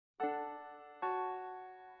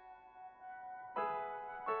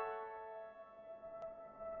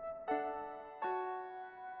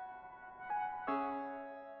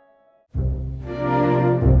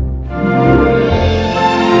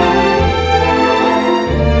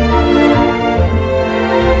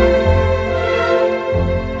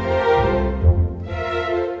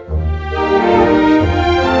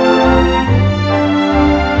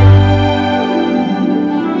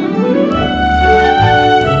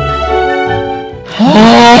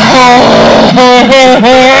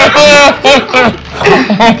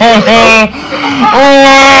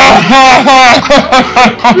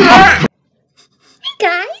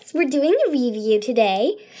Guys, we're doing a review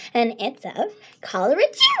today, and it's of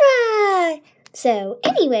Coloratura. So,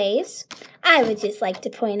 anyways, I would just like to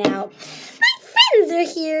point out my friends are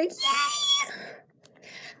here. Yay!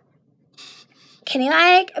 Can you,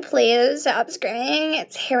 please stop screaming?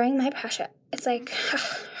 It's hearing my precious. It's,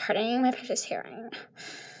 hurting my precious hearing.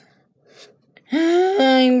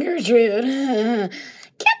 I'm Gertrude. Yep,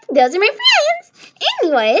 those are my friends.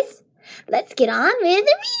 Anyways, let's get on with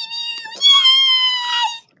the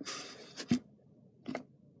review. Yay!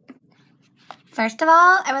 First of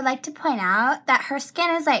all, I would like to point out that her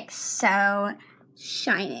skin is, so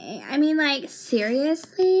shiny. I mean,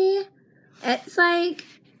 seriously? It's,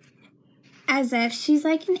 as if she's,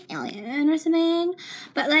 an alien or something.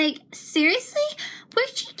 But, seriously?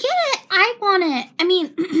 Where'd she get it? I want it. I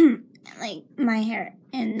mean, my hair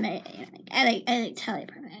and my, I totally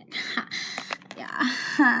perfect. Yeah.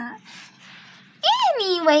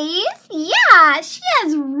 Anyways, yeah, she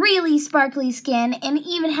has really sparkly skin and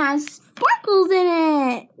even has sparkles in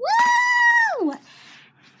it. Woo!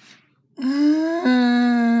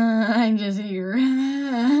 I'm just here.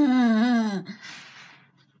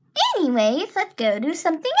 Anyways, let's go do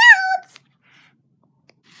something else.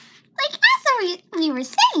 As we were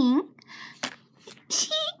saying,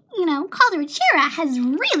 she, Coloratura has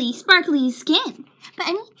really sparkly skin. But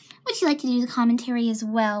I mean, would you like to do the commentary as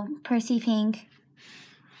well, Pursey Pink?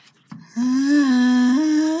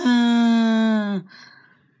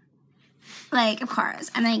 Of course,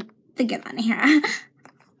 I'm the good one here.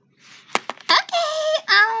 Okay,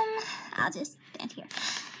 I'll just stand here.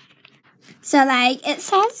 So, it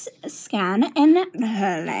says scan and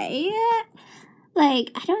play. I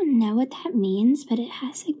don't know what that means, but it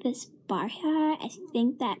has, this bar here. I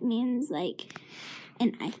think that means, an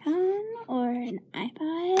iPhone or an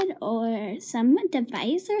iPod or some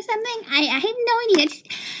device or something. I have no idea. Just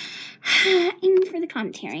aim for the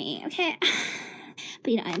commentary, okay?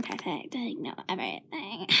 But, I'm perfect. I know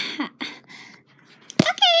everything. Okay,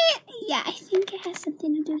 yeah, I think it has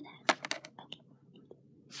something to do with that.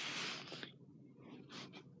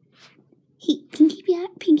 Hey, Pinkie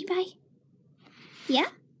Pie? Yeah?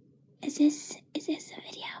 Is this a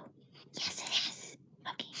video? Yes, it is.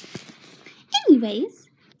 Okay. Anyways,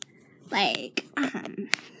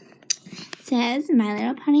 says My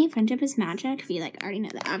Little Pony Friendship is Magic. If you, already know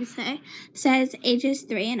that, obviously. Says ages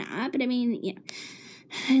 3 and up, but I mean,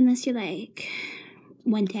 unless you're,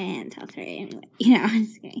 1 day until 3, anyway. I'm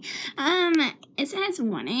just kidding. It says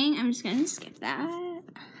warning. I'm just gonna skip that.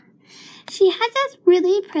 She has this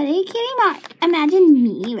really pretty kitty mark. Imagine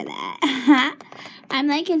me with it. I'm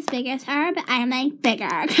as big as her, but I'm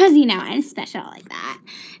bigger because, I'm special like that.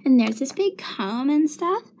 And there's this big comb and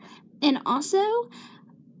stuff. And also,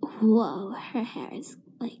 whoa, her hair is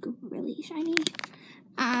really shiny.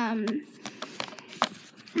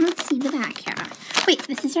 Let's see the back here. Wait,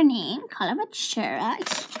 this is her name. Coloratura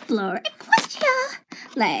Explore Equestria.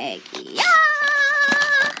 Yeah!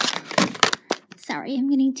 Sorry, I'm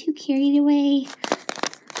getting too carried away.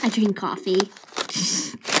 I drink coffee.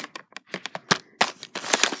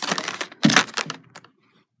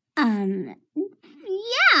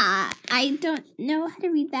 Yeah, I don't know how to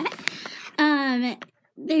read that.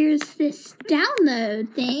 There's this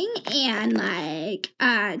download thing, and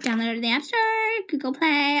download to the App Store, Google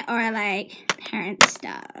Play, or parent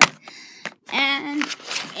stuff. And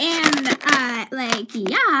yeah,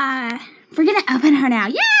 we're gonna open her now.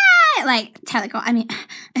 Yay! Totally cool. I mean,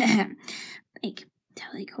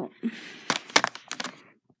 totally cool.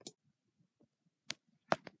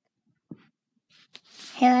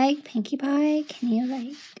 Hey, Pinkie Pie, can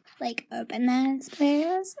you, open this,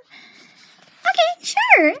 please? Okay,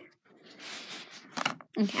 sure.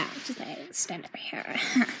 Okay, I'll just, stand over here.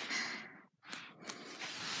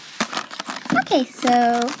 Okay,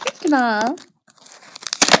 so, first of all,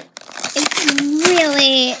 it's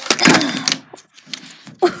really...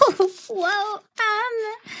 Whoa,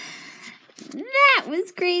 that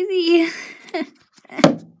was crazy.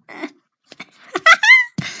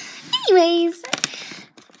 Anyways...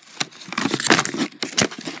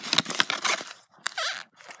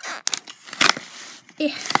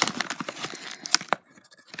 Yeah.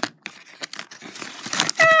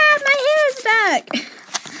 My hair is back.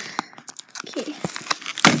 Okay.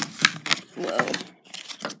 Whoa.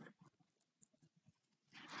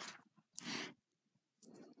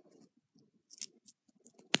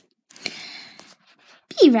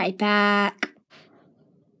 Be right back.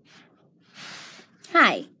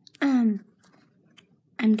 Hi.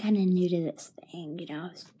 I'm kind of new to this thing, you know, I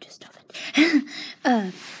was just talking.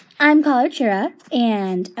 I'm Coloratura,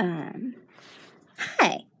 and,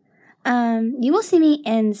 hi. You will see me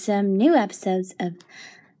in some new episodes of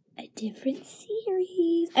a different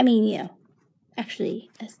series. I mean, you know,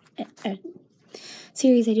 actually, a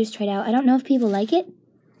series I just tried out. I don't know if people like it,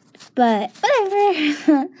 but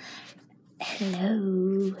whatever.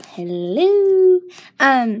 Hello.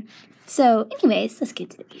 So anyways, let's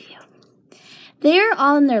get to the video. They're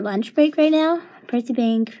all in their lunch break right now. Pursey,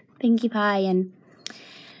 Pinkie Pie, and,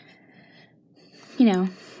 you know,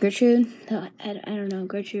 Gertrude. I don't know,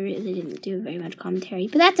 Gertrude really didn't do very much commentary,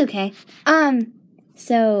 but that's okay.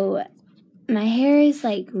 So my hair is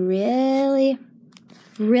like really,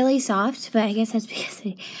 really soft, but I guess that's because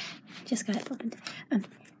I just got it opened.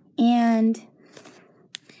 And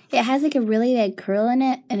it has like a really big curl in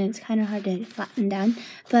it, and it's kind of hard to flatten down,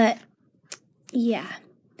 but yeah.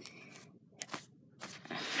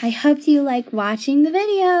 I hope you like watching the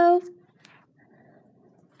video.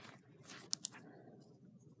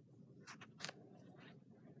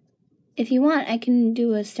 If you want, I can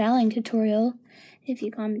do a styling tutorial if you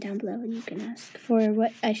comment down below, and you can ask for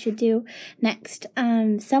what I should do next.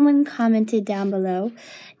 Someone commented down below,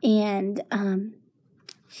 and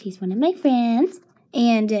she's one of my friends,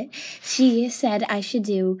 and she said I should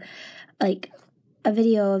do like a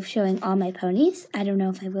video of showing all my ponies. I don't know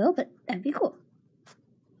if I will, but that'd be cool.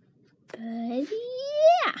 But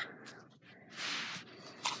yeah.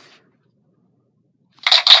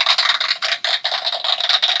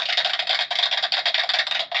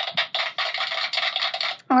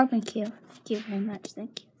 Oh, thank you. Thank you very much.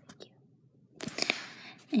 Thank you. Thank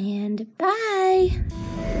you. And bye.